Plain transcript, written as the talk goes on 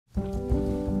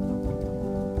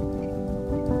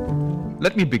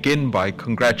Let me begin by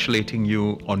congratulating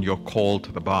you on your call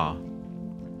to the bar.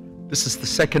 This is the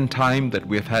second time that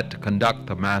we have had to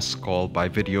conduct a mass call by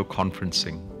video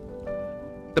conferencing.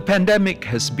 The pandemic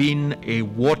has been a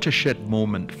watershed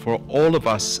moment for all of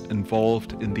us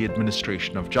involved in the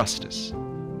administration of justice.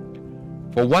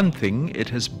 For one thing, it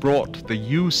has brought the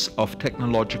use of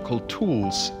technological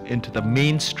tools into the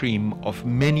mainstream of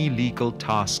many legal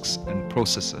tasks and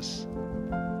processes.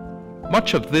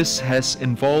 Much of this has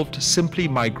involved simply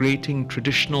migrating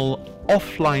traditional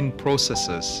offline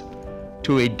processes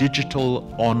to a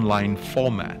digital online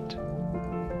format.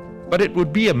 But it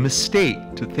would be a mistake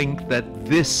to think that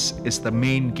this is the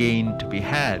main gain to be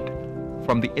had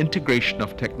from the integration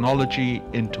of technology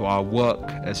into our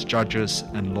work as judges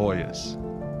and lawyers.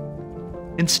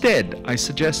 Instead, I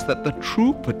suggest that the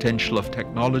true potential of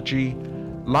technology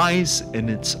lies in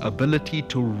its ability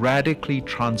to radically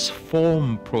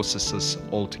transform processes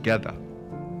altogether.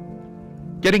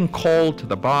 Getting called to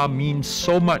the bar means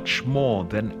so much more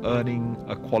than earning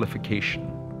a qualification.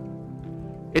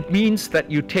 It means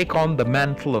that you take on the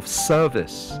mantle of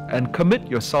service and commit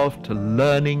yourself to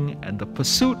learning and the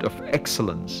pursuit of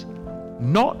excellence,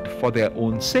 not for their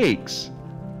own sakes,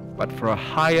 but for a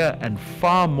higher and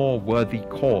far more worthy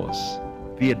cause,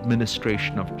 the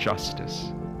administration of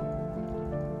justice.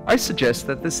 I suggest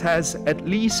that this has at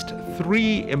least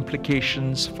 3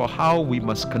 implications for how we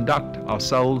must conduct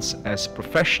ourselves as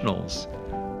professionals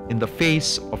in the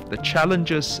face of the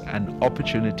challenges and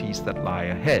opportunities that lie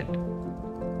ahead.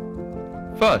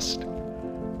 First,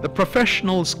 the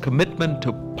professional's commitment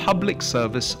to public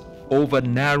service over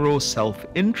narrow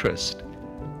self-interest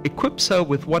equips her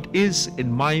with what is,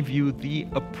 in my view, the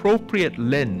appropriate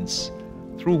lens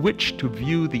through which to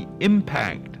view the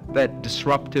impact that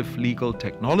disruptive legal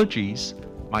technologies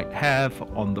might have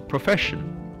on the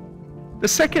profession. The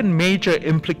second major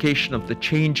implication of the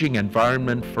changing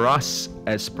environment for us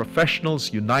as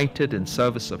professionals united in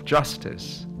service of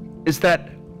justice is that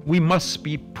we must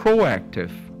be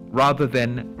proactive rather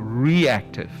than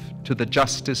reactive to the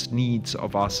justice needs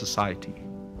of our society.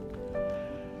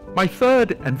 My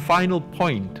third and final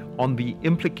point on the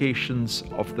implications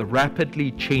of the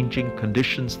rapidly changing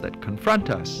conditions that confront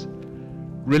us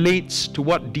relates to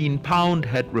what Dean Pound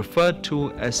had referred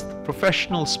to as the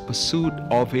professional's pursuit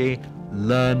of a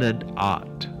learned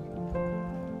art.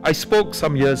 I spoke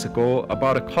some years ago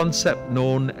about a concept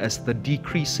known as the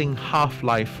decreasing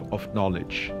half-life of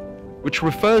knowledge, which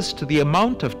refers to the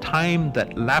amount of time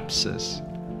that lapses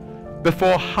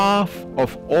before half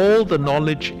of all the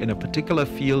knowledge in a particular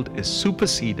field is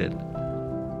superseded,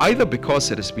 either because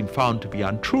it has been found to be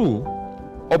untrue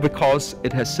or because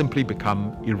it has simply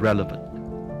become irrelevant.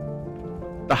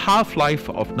 The half-life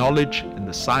of knowledge in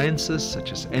the sciences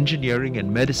such as engineering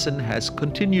and medicine has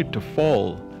continued to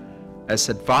fall as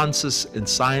advances in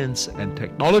science and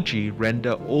technology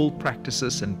render old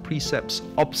practices and precepts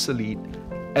obsolete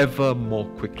ever more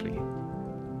quickly.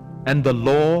 And the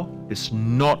law is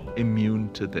not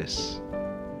immune to this.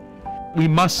 We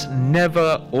must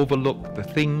never overlook the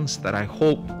things that I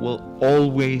hope will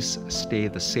always stay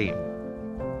the same.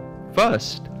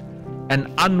 First,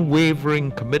 an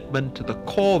unwavering commitment to the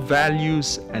core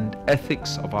values and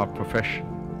ethics of our profession.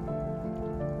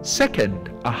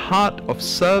 Second, a heart of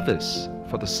service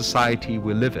for the society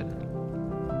we live in.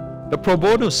 The pro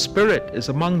bono spirit is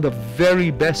among the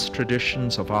very best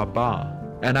traditions of our bar,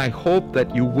 and I hope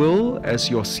that you will, as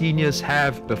your seniors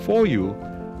have before you,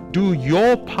 do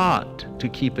your part to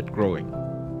keep it growing.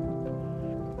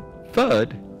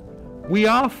 Third, we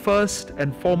are first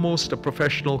and foremost a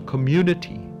professional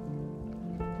community.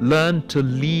 Learn to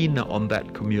lean on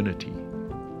that community.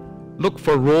 Look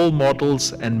for role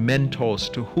models and mentors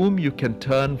to whom you can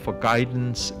turn for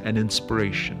guidance and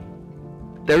inspiration.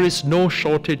 There is no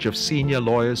shortage of senior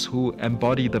lawyers who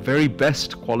embody the very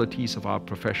best qualities of our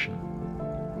profession.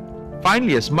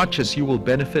 Finally, as much as you will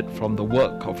benefit from the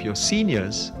work of your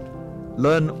seniors,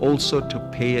 learn also to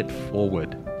pay it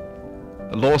forward.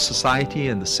 The Law Society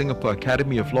and the Singapore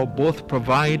Academy of Law both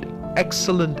provide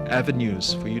excellent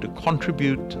avenues for you to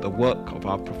contribute to the work of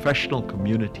our professional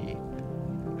community,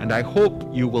 and I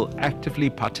hope you will actively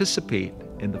participate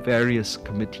in the various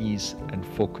committees and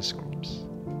focus groups.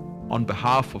 On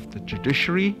behalf of the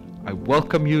judiciary, I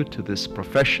welcome you to this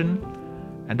profession,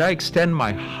 and I extend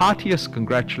my heartiest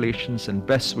congratulations and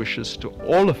best wishes to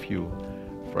all of you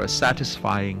for a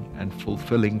satisfying and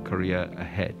fulfilling career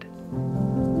ahead.